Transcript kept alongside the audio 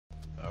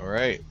All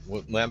right,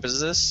 what map is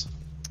this?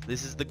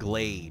 This is the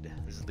Glade.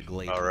 This is the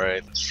Glade. All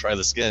right, let's try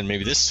this again.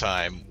 Maybe this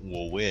time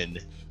we'll win.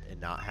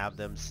 And not have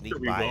them sneak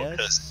We by won't,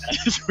 us.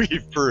 'cause as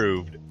we've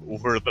proved,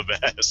 we're the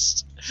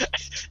best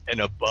and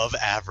above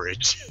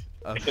average.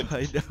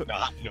 I know.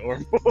 Not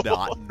normal.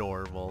 Not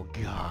normal.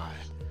 God.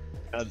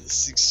 God,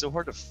 this is so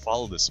hard to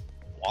follow this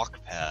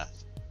walk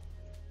path.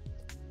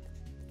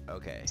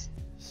 Okay.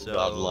 So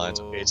dotted lines.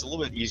 Okay, it's a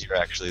little bit easier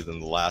actually than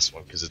the last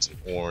one because it's an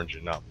orange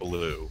and not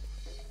blue.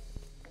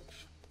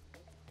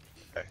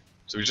 Okay,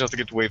 so we just have to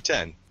get to wave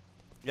 10.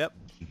 Yep.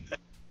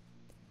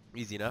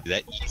 Easy enough.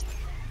 That easy.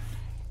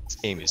 This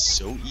game is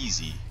so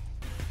easy.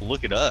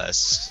 Look at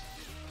us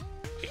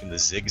making the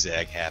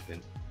zigzag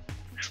happen.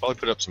 We should probably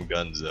put up some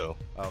guns though.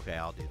 Okay,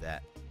 I'll do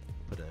that.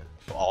 Put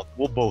a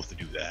We'll both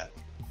do that.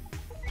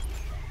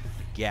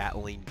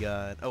 Gatling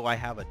gun. Oh, I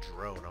have a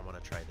drone. I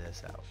want to try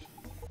this out.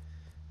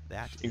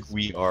 That I think is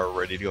we are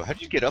ready to go. How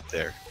did you get up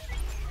there?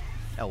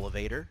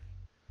 elevator.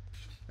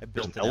 I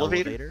built an an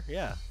elevator? elevator.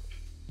 Yeah.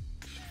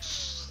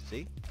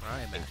 See?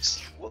 I'm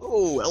at.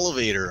 Whoa,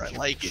 elevator. I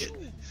like it.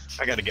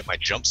 I gotta get my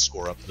jump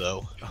score up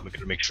though. I'm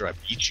gonna make sure I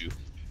beat you.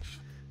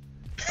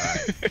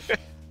 Alright.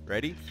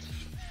 Ready?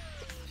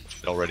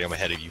 Already, I'm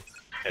ahead of you.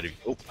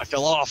 Oh, I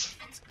fell off.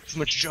 Too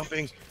much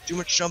jumping. Too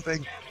much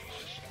jumping.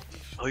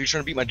 Oh, you're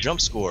trying to beat my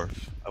jump score.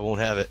 I won't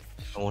have it.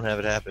 I won't have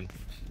it happen.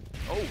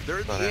 Oh, they're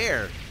in the Not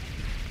air.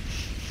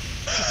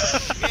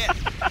 Shit.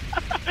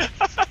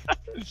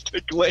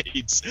 The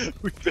Glades.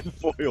 We've been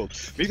foiled.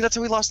 Maybe that's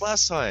how we lost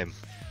last time.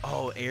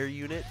 Oh, air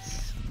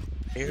units.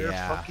 Air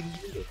Yeah. fucking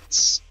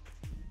units.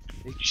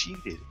 They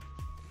cheated.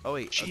 Oh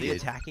wait, are they Cheated.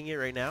 attacking it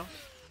right now?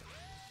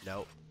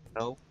 No.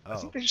 No, I Oh.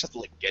 think they just have to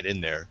like get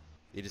in there.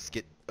 They just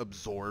get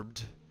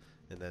absorbed,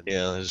 and then.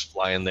 Yeah, they just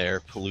fly in there,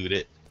 pollute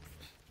it.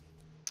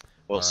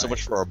 Well, so Alright.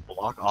 much for our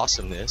block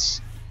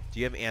awesomeness. Do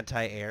you have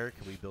anti-air?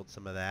 Can we build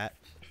some of that?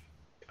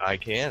 I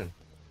can.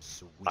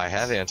 Sweet. I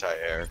have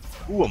anti-air.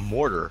 Ooh, a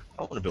mortar.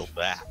 I want to build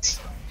that.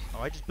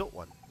 Oh, I just built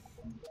one.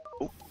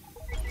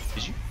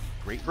 Did you?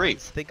 Great. Great.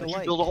 minds think Why don't you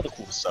alike. build all the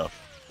cool stuff?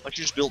 Why don't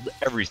you just build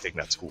everything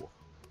that's cool?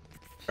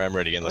 Alright, I'm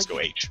ready again. Let's go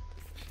H.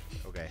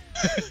 Okay.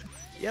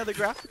 Yeah, the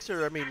graphics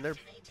are. I mean, they're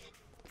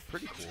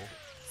pretty cool.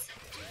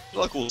 A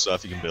lot of cool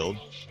stuff you can build.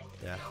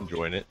 Yeah.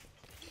 Enjoying it.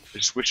 I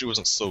just wish it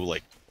wasn't so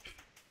like.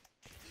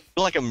 I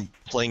feel like I'm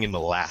playing in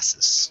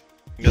molasses.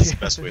 I think that's the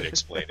best way to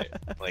explain it.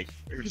 Like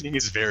everything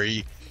is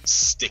very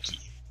sticky.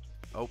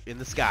 Oh, in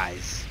the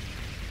skies.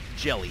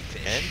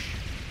 Jellyfish.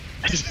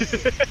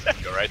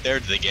 Go right there.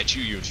 Did they get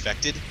you? You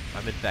infected?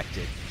 I'm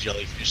infected.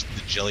 Jellyfish.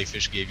 The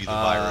jellyfish gave you the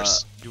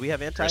virus. Do we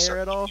have anti-air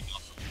at all?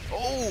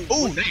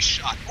 Oh, nice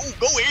shot. Oh,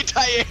 go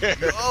anti-air.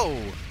 Oh!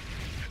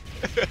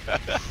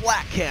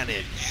 Flat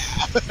cannon.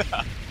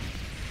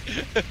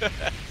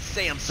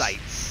 Sam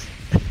sights.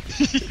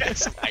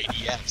 Yes,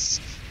 IDFs.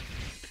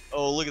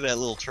 Oh, look at that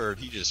little turd.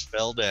 He just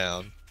fell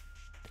down.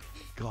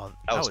 God,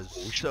 That that was was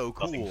cool. We should so do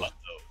nothing cool. but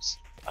those.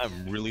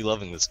 I'm really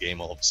loving this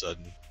game all of a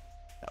sudden.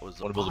 That was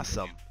Wanna build a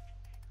awesome.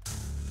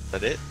 Is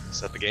that it?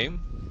 Is that the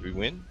game? Did we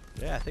win?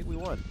 Yeah, I think we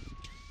won.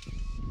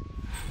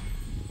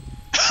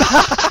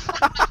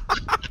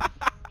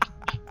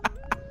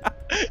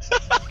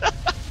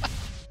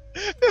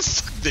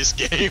 This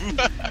game.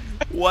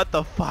 What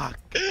the fuck?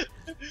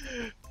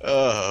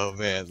 Oh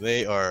man,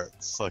 they are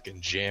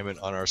fucking jamming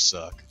on our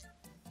suck.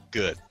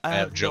 Good. I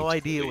have no jumped to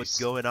idea the what's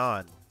base. going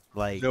on.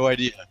 Like, No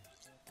idea.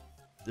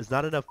 there's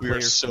not enough We player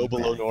are so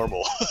below feedback.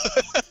 normal.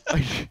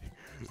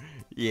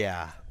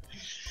 Yeah.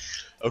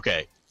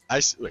 Okay.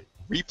 Wait.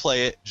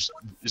 Replay it.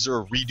 Is there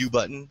a redo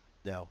button?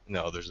 No.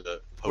 No, there's a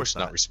course post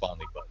not not.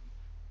 responding button.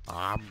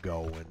 I'm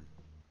going,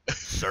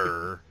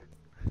 sir.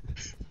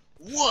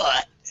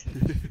 What?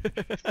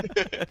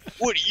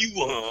 What do you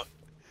want?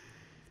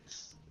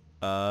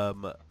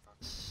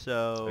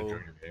 So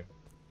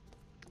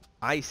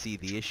I see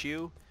the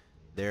issue.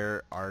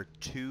 There are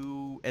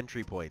 2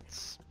 entry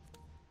points.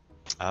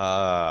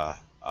 That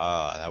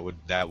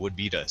would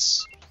beat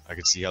us. I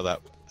could see how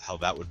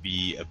that would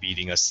be a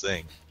beating us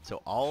thing.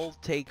 So I'll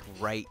take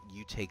right,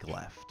 you take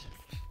left.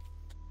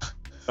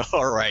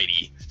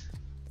 Alrighty.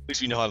 At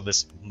least we know how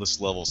this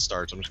level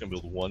starts. I'm just gonna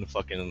build one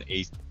fucking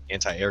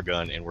anti-air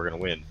gun and we're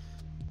gonna win.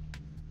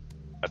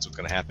 That's what's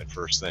gonna happen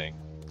first thing.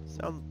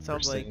 Sounds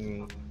First like thing, we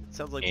know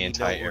what we're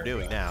anti-air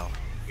doing gun. now.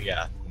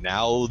 Yeah.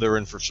 Now they're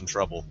in for some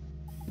trouble.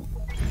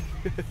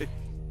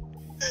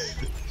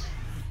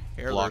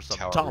 Here Block there's some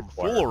tower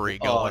tomfoolery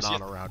required. going Oh,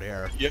 on around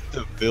here. You have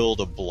to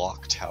build a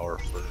block tower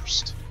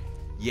first.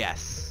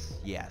 Yes,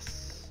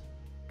 yes.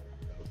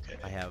 Okay.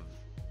 I have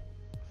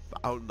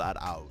found that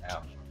out.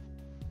 Yeah.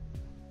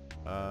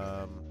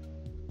 I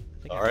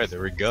think I All right, just-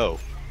 there we go.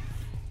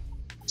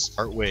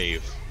 Start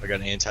wave. I got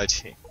an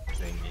anti-tank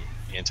thing,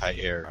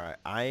 anti-air. All right,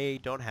 I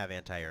don't have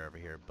anti-air over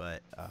here,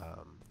 but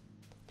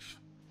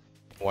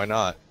Why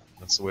not?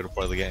 That's the way to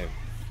play the game.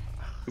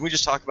 Can we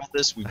just talk about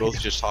this? We both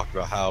just talked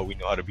about how we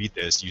know how to beat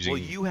this using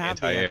well, you have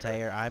anti-air. the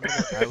anti-air.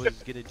 I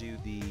was gonna do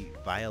the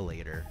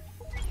violator.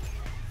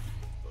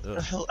 What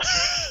the hell?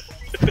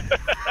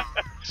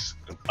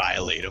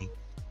 Violate him.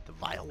 The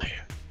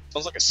violator.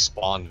 Sounds like a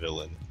Spawn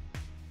villain.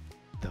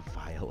 The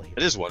Violator.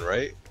 It is one,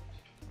 right?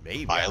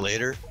 Maybe.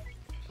 Violator?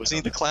 Wasn't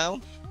he the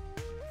clown?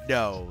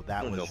 No, I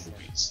that don't know was.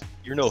 movies.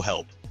 You're no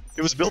help.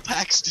 It was Bill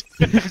Paxton.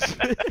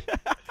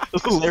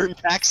 Larry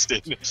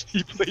Paxton.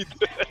 He played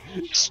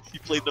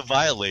the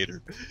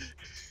Violator.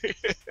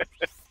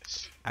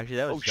 Actually,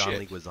 that was Oh, John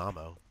shit.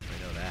 Leguizamo.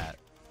 I know that.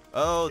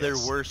 Oh, Yes. there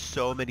were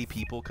so many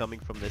people coming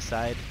from this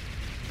side.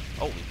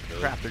 Holy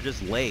Really? crap! They're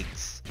just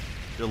legs.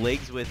 They're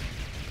legs with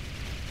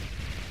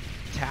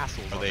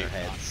tassels Are on they their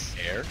heads.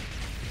 air?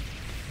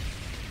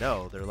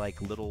 No, they're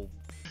like little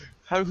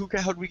How'd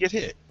we get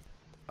hit?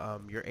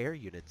 your air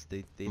units.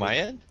 They My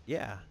didn't- end?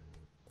 Yeah.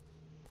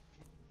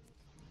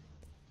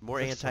 More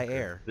Motherfucker.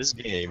 anti-air. This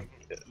game,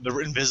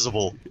 they're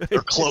invisible.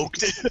 They're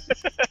cloaked.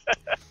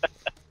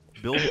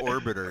 Build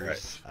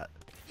orbiters.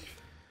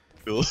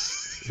 Cool.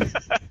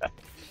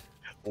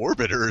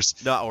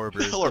 Orbiters. Not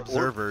orbiters. Hell are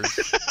Observers.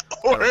 I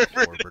don't know what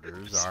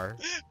Orbiters. orbiters are.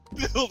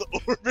 Build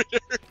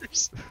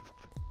orbiters.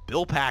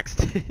 Bill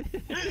Paxton.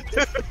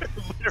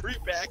 Larry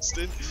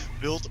Paxton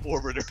built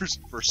orbiters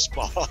for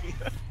Spawn.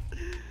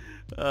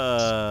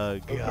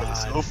 God.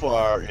 So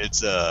far,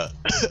 it's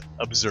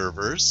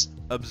observers.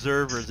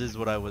 Observers is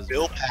what I was.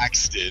 Bill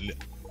Paxton.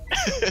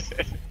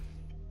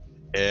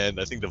 And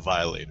I think the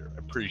Violator.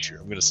 I'm pretty sure.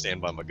 I'm gonna stand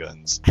by my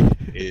guns.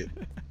 It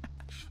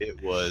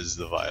was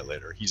the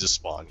Violator. He's a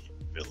Spawn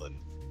villain.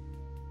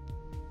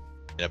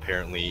 And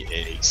apparently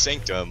a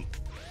Sanctum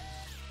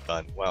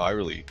gun. Wow, I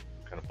really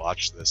kind of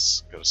botched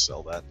this. Gotta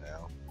sell that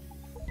now.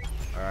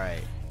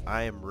 Alright,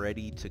 I am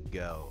ready to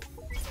go.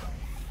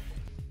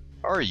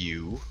 Are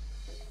you?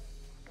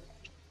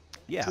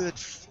 Yeah. Good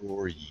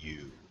for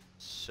you.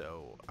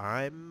 So,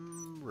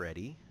 I'm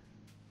ready.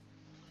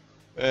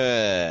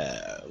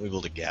 We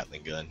build a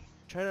Gatling gun. I'm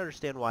trying to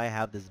understand why I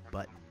have this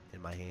button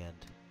in my hand.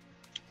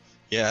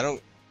 Yeah, I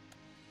don't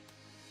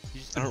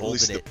You just really holding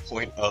see it. the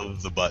point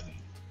of the button.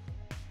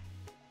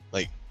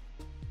 Like,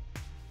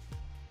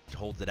 It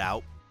holds it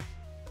out.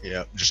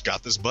 yeah, just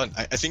got this button.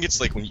 I think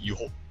it's like when you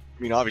hold.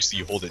 I mean, obviously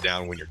you hold it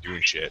down when you're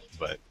doing shit,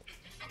 but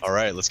all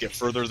right, let's get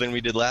further than we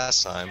did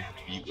last time.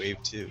 Beat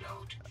Wave 2.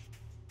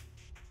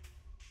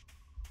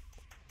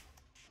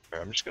 All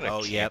right, I'm just gonna. Oh,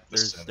 camp yep. the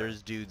center.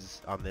 There's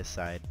dudes on this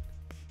side.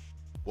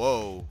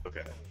 Whoa.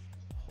 Okay.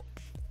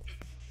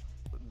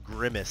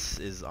 Grimace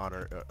is on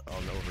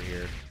over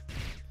here.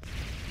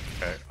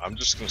 Okay, I'm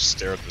just gonna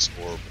stare at this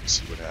orb and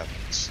see what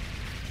happens.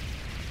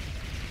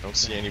 I don't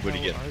see anybody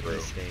What getting are through.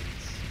 these things?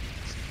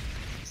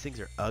 These things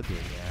are ugly,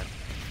 man.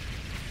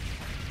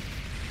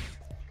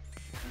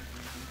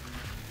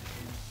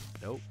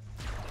 Nope.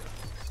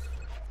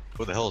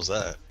 What the hell is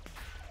that?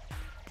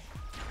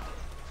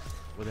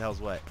 What the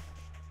hell's what?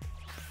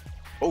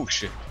 Oh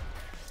shit!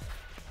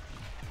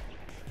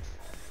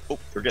 Oh,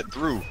 they're getting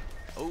through.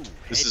 Oh,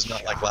 This is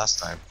not like headshots. last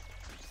time.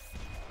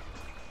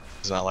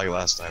 This is not like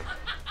last time.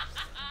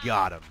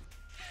 Got him.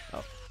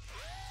 Oh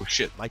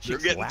shit! My They're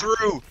chick's getting laughing.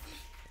 through.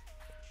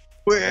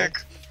 Quick,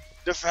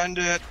 defend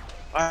it!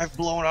 I've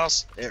blown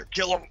us. There,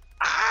 kill them.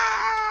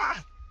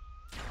 Ah!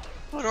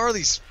 What are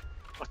these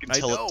fucking I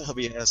know.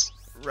 Teletubby ass?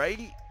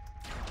 Righty?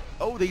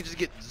 Oh, they just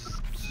get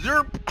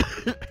zerp.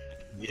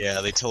 Yeah,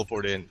 they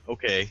teleport in.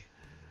 Okay,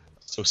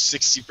 so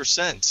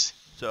 60%.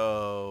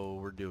 So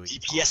we're doing.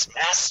 DPS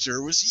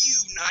master was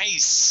you.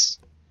 Nice.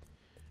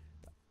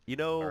 You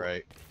know, All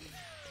right.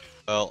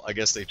 Well, I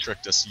guess they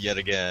tricked us yet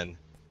again.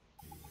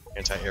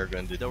 Anti-air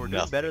gun did no, we're doing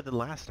nothing. better than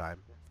last time.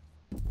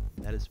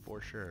 That is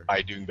for sure.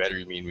 By doing better,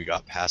 you mean we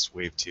got past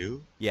wave 2?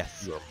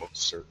 Yes. You are most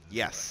certain.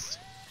 Yes.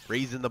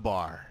 Raising the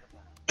bar.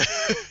 What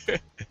Here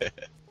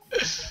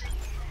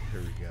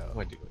we am go.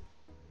 I doing?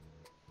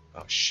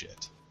 Oh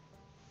shit.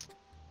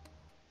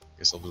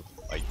 Guess I'll do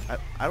the light.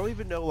 I don't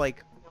even know,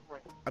 like,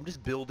 I'm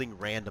just building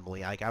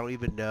randomly. Like, I don't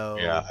even know.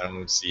 Yeah, I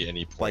don't see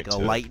any point Like a to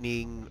it.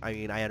 lightning. I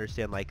mean, I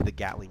understand like the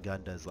Gatling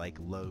gun does like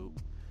low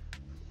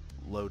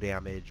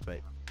damage, but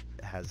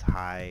has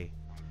high.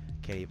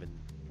 Can't even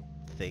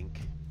think.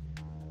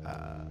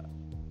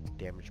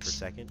 Damage per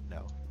second.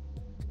 No.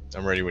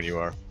 I'm ready when you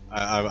are.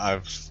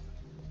 I've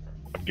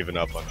given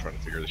up on trying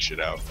to figure this shit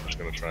out. I'm just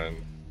gonna try and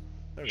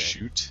Okay.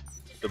 shoot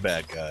the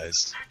bad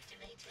guys.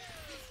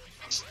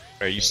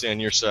 Alright, you stay on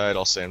your side,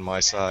 I'll stay on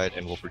my side,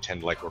 and we'll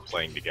pretend like we're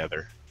playing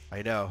together.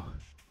 I know.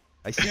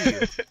 I see you.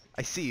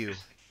 I see you.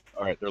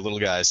 Alright, they're little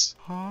guys.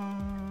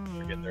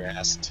 They're getting their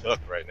ass took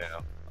right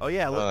now. Oh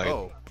yeah. Look.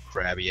 Oh.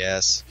 Crabby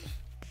ass.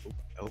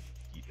 Oh,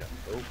 you got,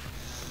 oh.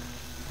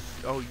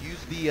 Oh.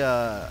 Use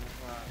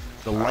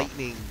the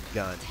lightning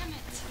gun.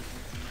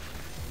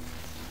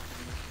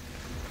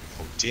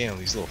 Oh, damn,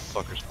 these little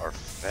fuckers are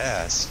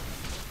fast.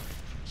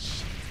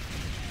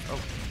 Oh.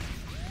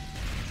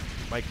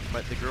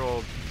 The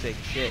girl saying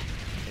shit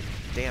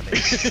and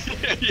damage.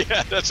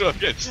 Yeah, that's what I'm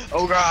getting.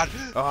 Oh god.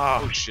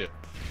 Oh. Oh shit.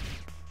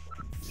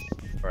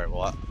 Alright,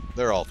 well,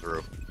 they're all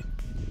through.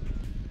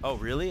 Oh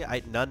really?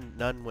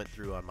 None went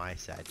through on my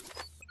side.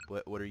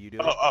 What are you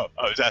doing? Oh,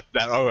 is that,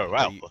 oh,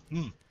 wow.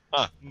 you-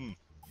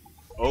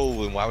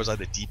 Oh, and why was I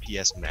the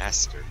DPS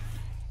master?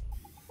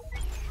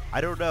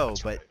 I don't know,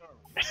 That's but right.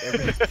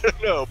 Every...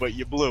 No, but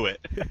you blew it.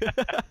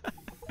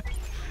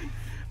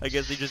 I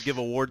guess they just give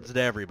awards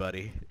to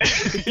everybody.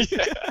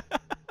 Yeah.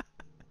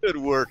 Good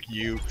work,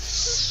 you.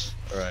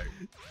 All right.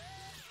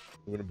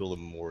 I'm gonna build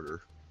a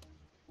mortar.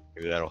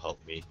 Maybe that'll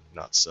help me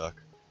not suck.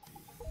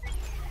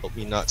 Help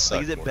me not suck.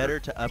 Like, is it mortar. better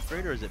to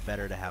upgrade or is it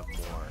better to have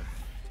more?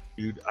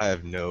 Dude, I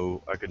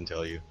couldn't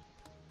tell you.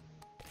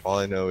 All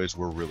I know is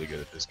we're really good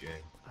at this game.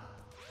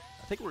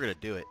 I think we're gonna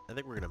do it. I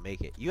think we're gonna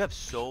make it. You have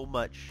so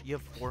much. You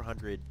have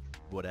 400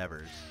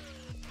 whatevers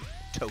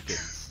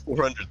tokens.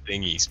 400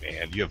 thingies,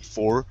 man. You have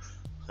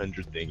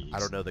 400 thingies. I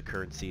don't know the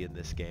currency in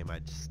this game. I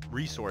just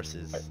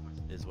resources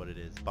is what it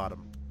is.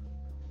 Bottom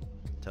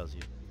tells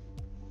you.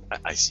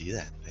 I see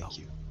that. Thank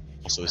you.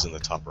 Also, is in the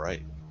top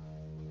right.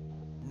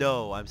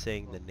 No, I'm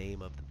saying the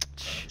name of the.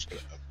 I'm just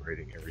gonna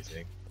upgrading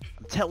everything.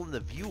 I'm telling the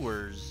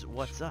viewers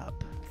what's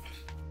up.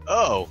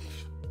 Oh.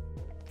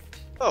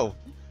 Oh.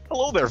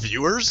 Hello there,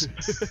 viewers.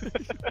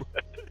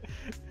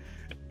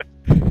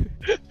 I'm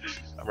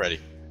ready.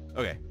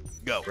 Okay,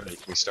 go. Ready?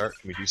 Can we start?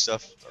 Can we do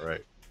stuff? All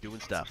right. Doing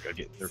stuff. Gotta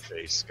get in their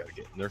face. Gotta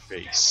get in their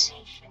face.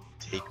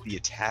 Take the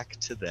attack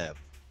to them.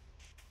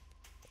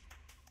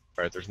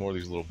 All right. There's more of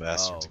these little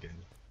bastards again.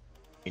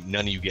 Ain't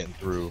none of you getting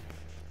through.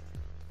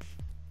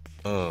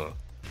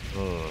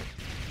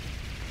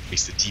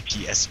 He's the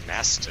DPS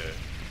master.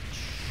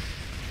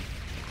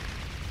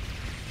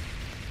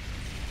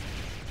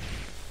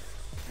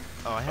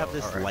 Oh, I have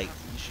this all right. light.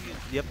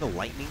 Do you have the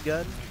lightning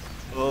gun?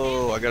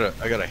 Oh, I got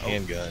a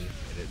handgun, and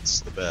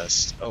it's the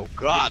best. Oh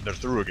God, they're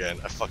through again.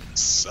 I fucking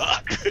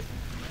suck.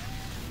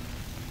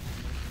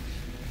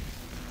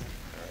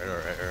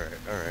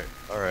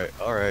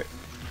 All right.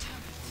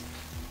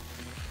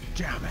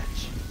 Damn it!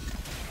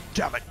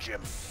 Damn it,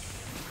 Jim!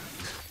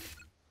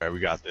 All right, we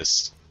got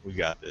this. We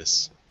got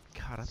this.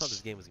 God, I thought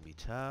this game was gonna be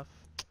tough.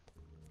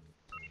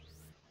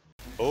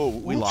 Oh,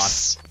 We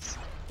lost.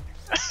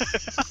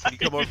 Can you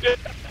come over?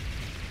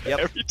 Yep.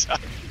 Every time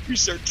we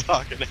start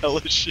talking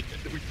hella shit,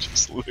 we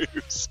just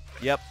lose.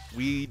 Yep,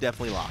 we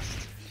definitely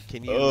lost.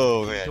 Can you,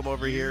 Oh, can you man, come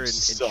over you here and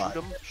suck.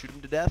 shoot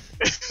him to death?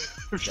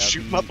 That'd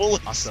Shoot be my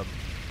bullets. Awesome.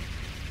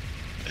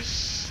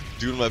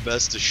 Doing my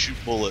best to shoot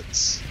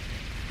bullets.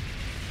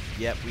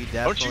 Yep, we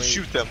definitely. Don't you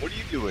shoot them? What are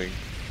you doing?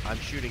 I'm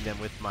shooting them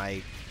with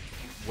my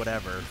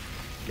whatever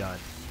gun.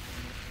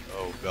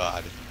 Oh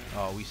God.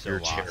 Oh, we so You're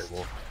lost.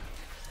 terrible.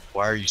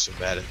 Why are you so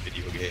bad at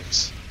video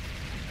games?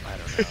 I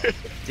don't know.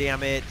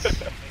 Damn it.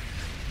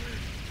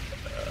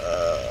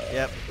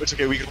 Yep. It's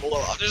okay, we can hold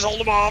on. Just hold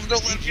them off.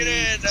 Don't let them get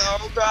in.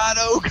 Oh God.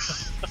 Oh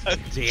God.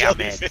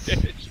 Damn it.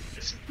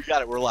 Jellyfish. We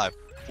got it. We're alive.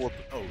 Oh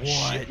What?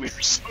 shit. We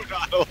were so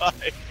not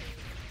alive.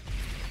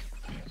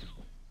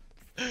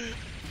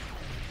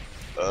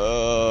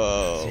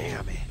 Oh.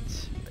 Damn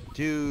it.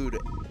 Dude,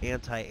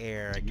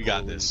 anti-air. You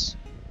got this.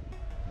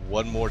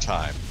 One more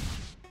time.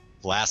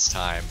 Last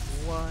time.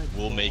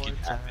 We'll make it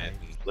happen.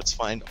 Let's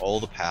find all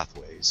the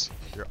pathways.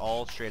 You're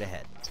all straight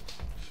ahead.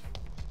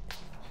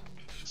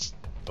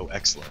 Oh,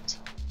 excellent.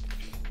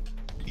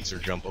 These are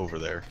jump over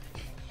there.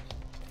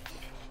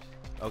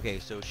 Okay,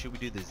 so should we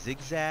do the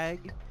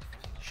zigzag?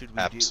 Should we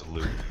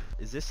Absolutely.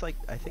 Is this like,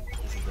 I think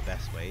this is the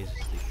best way, is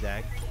just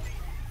zigzag.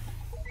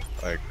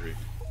 I agree.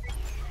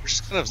 Which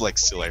is kind of like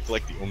silly. I feel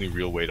like the only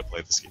real way to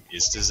play this game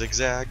is to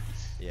zigzag,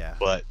 Yeah.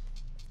 but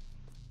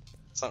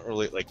it's not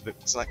really like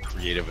it's not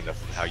creative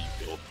enough in how you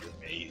build your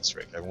maze,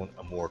 right? I want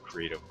a more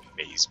creative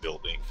maze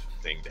building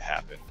thing to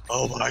happen.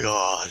 Oh my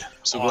God! I'm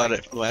so glad I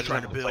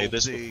trying to play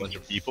this with a bunch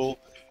of people,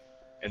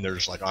 and they're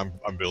just like, I'm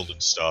building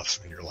stuff,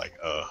 and you're like,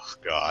 oh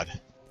God.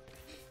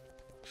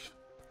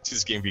 I see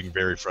this game being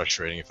very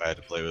frustrating if I had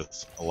to play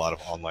with a lot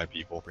of online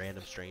people.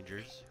 Random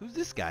strangers. Who's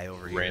this guy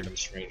over here? Random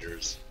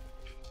strangers.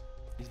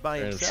 He's by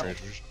Random himself.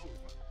 strangers.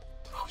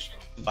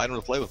 Invite them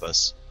to play with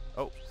us.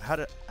 Oh, how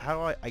do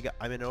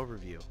I'm in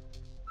overview.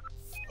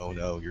 Oh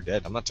no, you're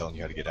dead. I'm not telling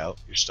you how to get out.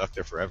 You're stuck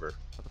there forever.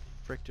 How the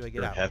frick do I get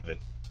You're in out? heaven.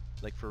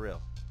 Like for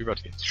real. You're about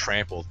to get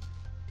trampled.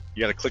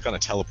 You gotta click on a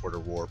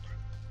teleporter warp.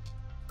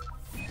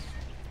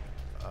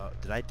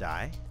 Did I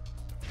die?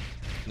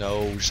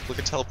 No, just click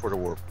a teleporter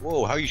warp.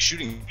 Whoa, how are you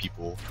shooting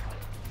people?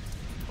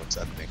 What's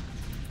that thing?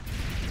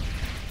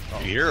 Oh.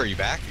 Are you here? Are you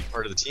back? Are you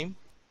part of the team?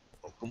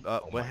 Oh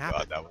What my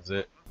happened? God, that was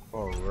it.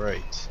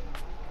 Alright.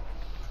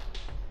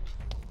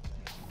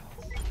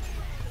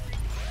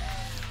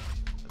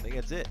 I think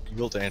that's it. You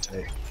built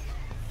anti.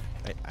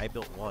 I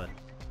built one.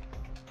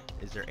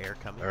 Is there air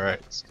coming?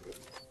 Alright, let's do it.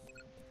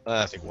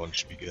 I think one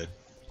should be good.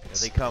 Yeah,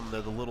 they come.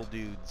 They're the little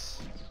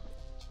dudes.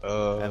 I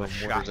have a Mortar's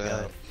shotgun.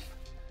 out.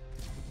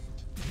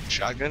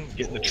 Shotgun?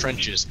 Get in the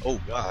trenches. Oh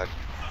God.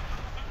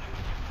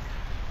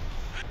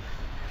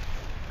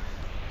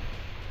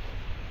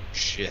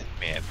 Shit,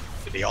 man.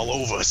 They all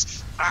over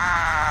us.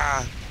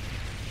 Ah!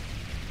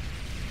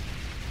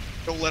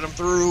 Don't let them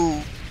through.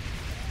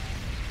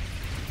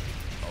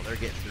 Oh, they're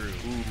getting through.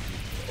 Ooh.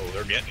 Oh,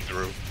 they're getting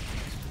through.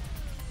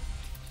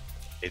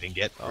 They didn't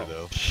get through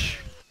though.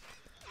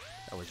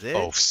 That was it.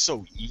 Oh,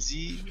 so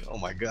easy. Oh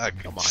my God.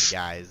 Come on,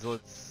 guys.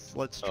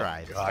 Let's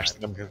try this Gosh, I time.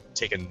 think I'm gonna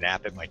take a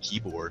nap at my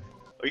keyboard.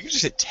 Oh, you can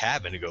just hit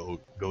tab and go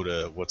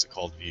to what's it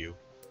called view.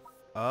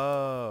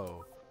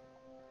 Oh,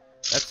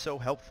 that's so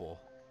helpful.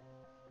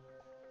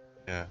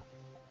 Yeah,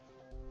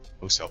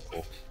 most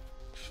helpful.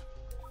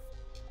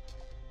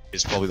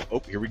 It's probably the,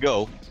 oh, here we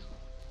go.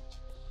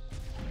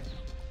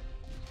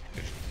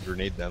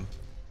 Grenade them.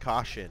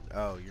 Caution.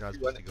 Oh, you're not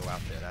supposed to go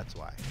out there. That's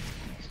why.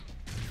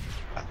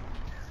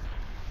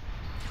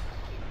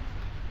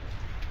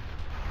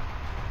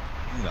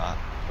 Not.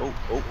 Oh.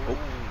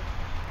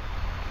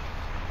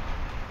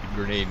 Keep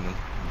grenading them.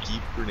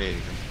 Keep grenading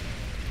them.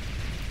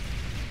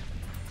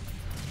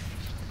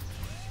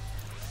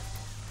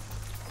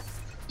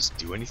 Just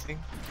do anything?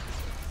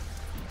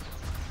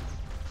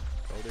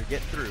 Oh, they're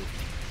getting through.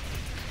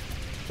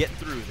 Get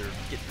through. They're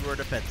getting through our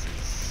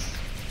defenses.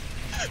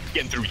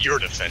 Getting through your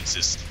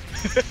defenses.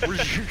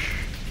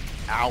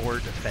 Our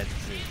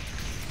defenses.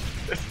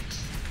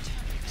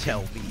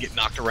 Tell me. Get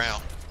knocked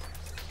around.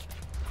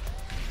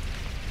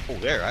 Oh,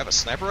 there. I have a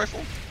sniper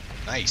rifle?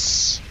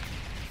 Nice.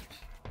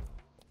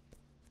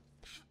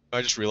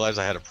 I just realized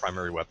I had a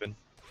primary weapon.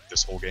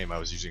 This whole game I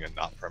was using a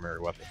not primary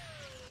weapon.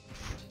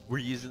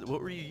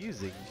 What were you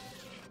using?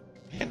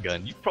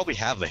 Handgun. You probably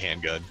have the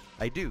handgun.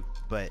 I do,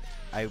 but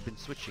I've been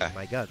switching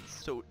my guns.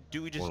 So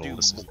do we just do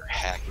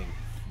hacking?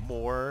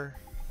 More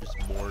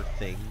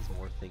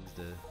things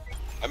to...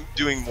 I'm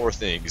doing more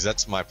things.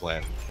 That's my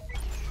plan.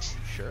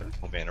 Sure.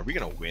 Oh man, are we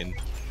gonna win?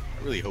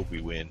 I really hope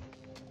we win.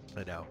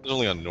 I know. It's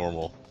only on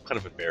normal. I'm kind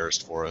of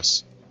embarrassed for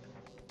us.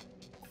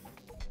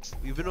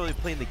 We've been only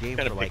playing the game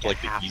kind for of like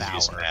picked, a half the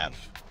easiest hour. map.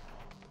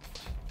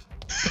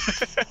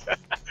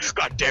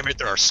 God damn it,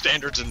 there are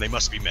standards and they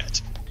must be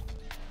met.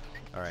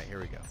 Alright, here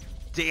we go.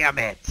 Damn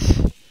it!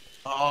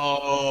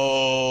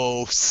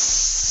 Oh,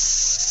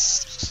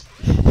 looks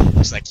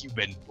like you've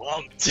been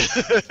bumped.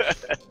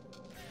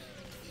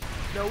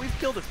 No, we've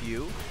killed a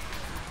few.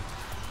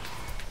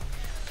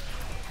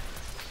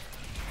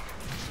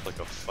 Like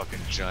a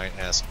fucking giant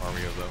ass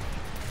army of them.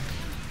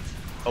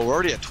 Oh, we're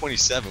already at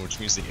 27, which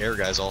means the air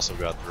guys also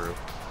got through.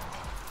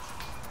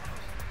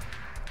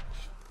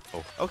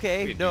 Oh,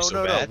 okay, no,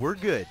 we're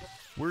good.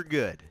 We're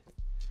good.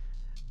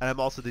 And I'm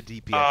also the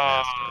DPS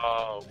master.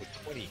 Oh, with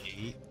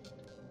 28.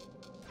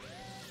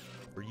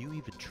 Were you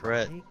even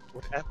trying?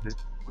 What happened?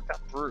 What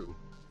got through?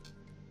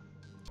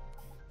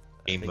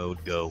 Game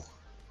mode, go.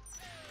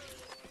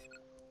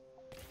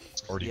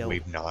 It's already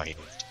wave 9.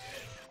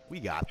 We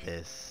got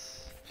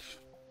this.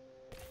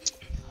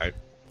 I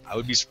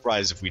would be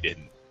surprised if we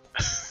didn't.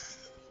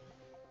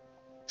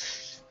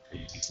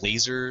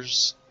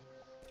 Lasers,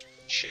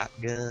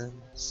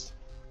 shotguns.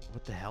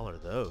 What the hell are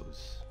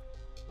those?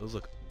 Those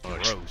look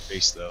gross. Shoot their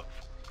face though.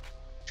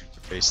 Shoot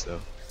their face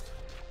though.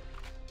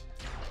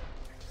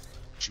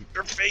 Shoot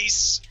their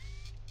face.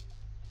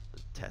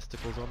 The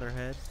testicles on their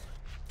head.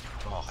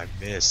 Oh, I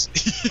missed.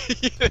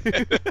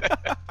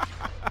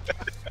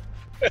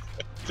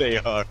 They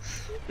are.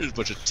 There's a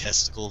bunch of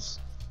testicles.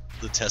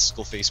 The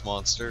testicle face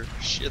monster.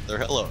 Shit, they're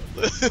hello.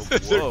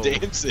 They're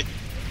dancing.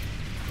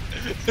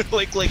 They're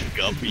like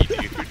Gumby,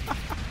 dude.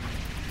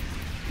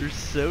 They're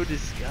so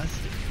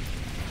disgusting.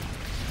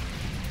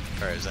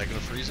 Alright, is that gonna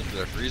freeze him?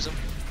 Did I freeze him?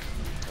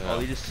 Oh,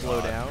 he just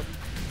slow down?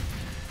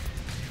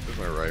 Where's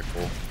my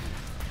rifle?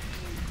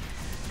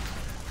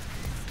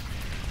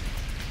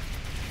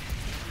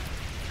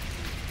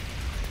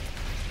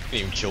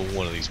 Can't even kill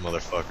one of these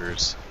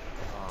motherfuckers.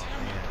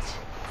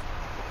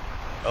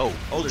 Oh, man.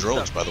 Oh,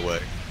 drones, by the way.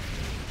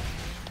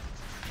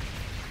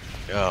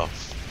 Oh.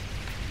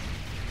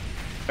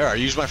 There, I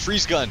used my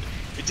freeze gun.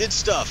 It did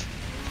stuff.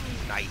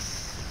 Nice.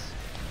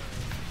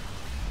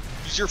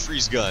 Use your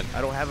freeze gun.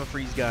 I don't have a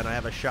freeze gun. I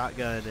have a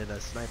shotgun and a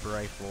sniper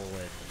rifle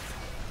and...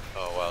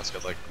 Oh wow, it's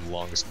got like the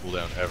longest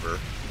cooldown ever.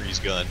 Freeze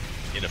gun,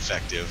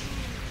 ineffective.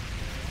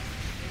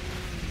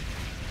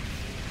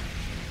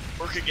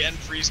 Work again,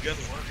 freeze gun,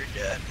 work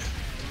again.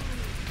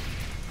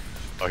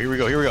 Oh, here we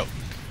go.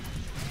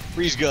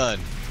 Freeze gun.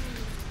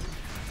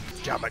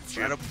 Jump it,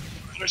 get him.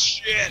 Oh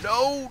shit.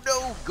 No,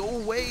 go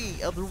away,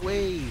 other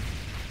way.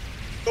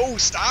 Oh,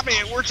 stop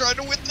it, we're trying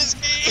to win this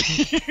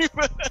game.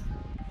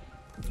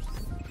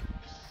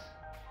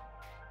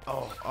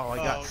 Oh, I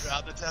got... Oh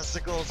god, the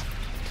testicles.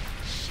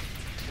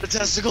 The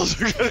testicles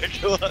are gonna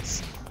kill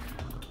us.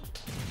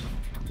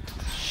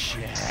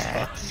 Shit.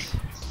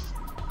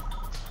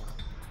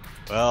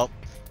 Well,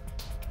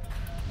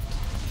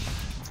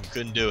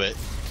 couldn't do it.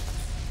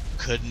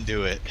 Couldn't.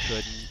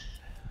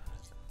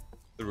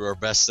 Through our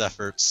best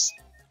efforts,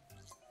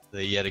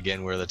 they yet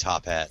again wear the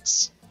top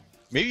hats.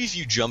 Maybe if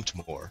you jumped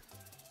more.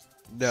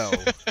 No.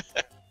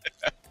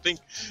 I think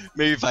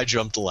maybe if I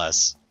jumped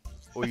less.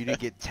 Or you didn't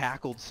get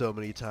tackled so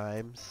many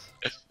times.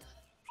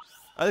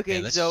 Okay,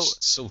 man, that's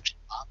so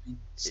choppy,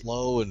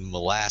 slow, and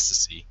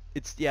molassesy.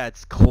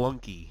 it's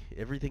clunky.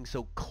 Everything's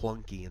so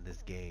clunky in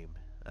this game.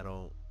 I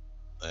don't.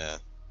 Yeah.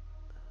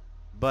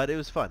 But it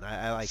was fun.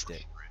 I liked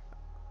it.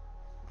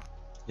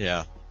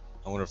 Yeah.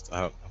 I wonder if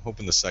I'm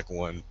hoping the second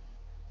one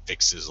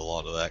fixes a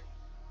lot of that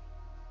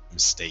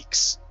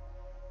mistakes.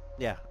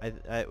 Yeah, I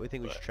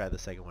think we should try the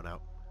second one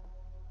out.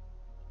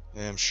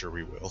 Yeah, I'm sure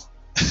we will.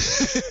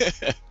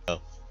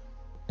 Oh,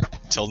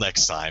 till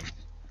next time.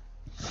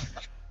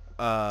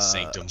 Uh,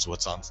 Sanctum's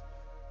what's on.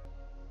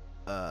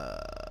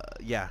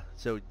 yeah.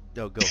 So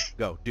no,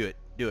 go,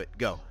 do it,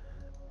 go.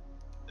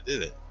 I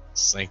did it.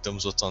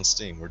 Sanctum's what's on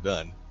Steam. We're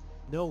done.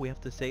 No, we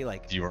have to say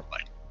like You weren't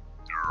like.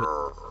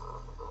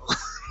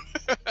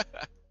 put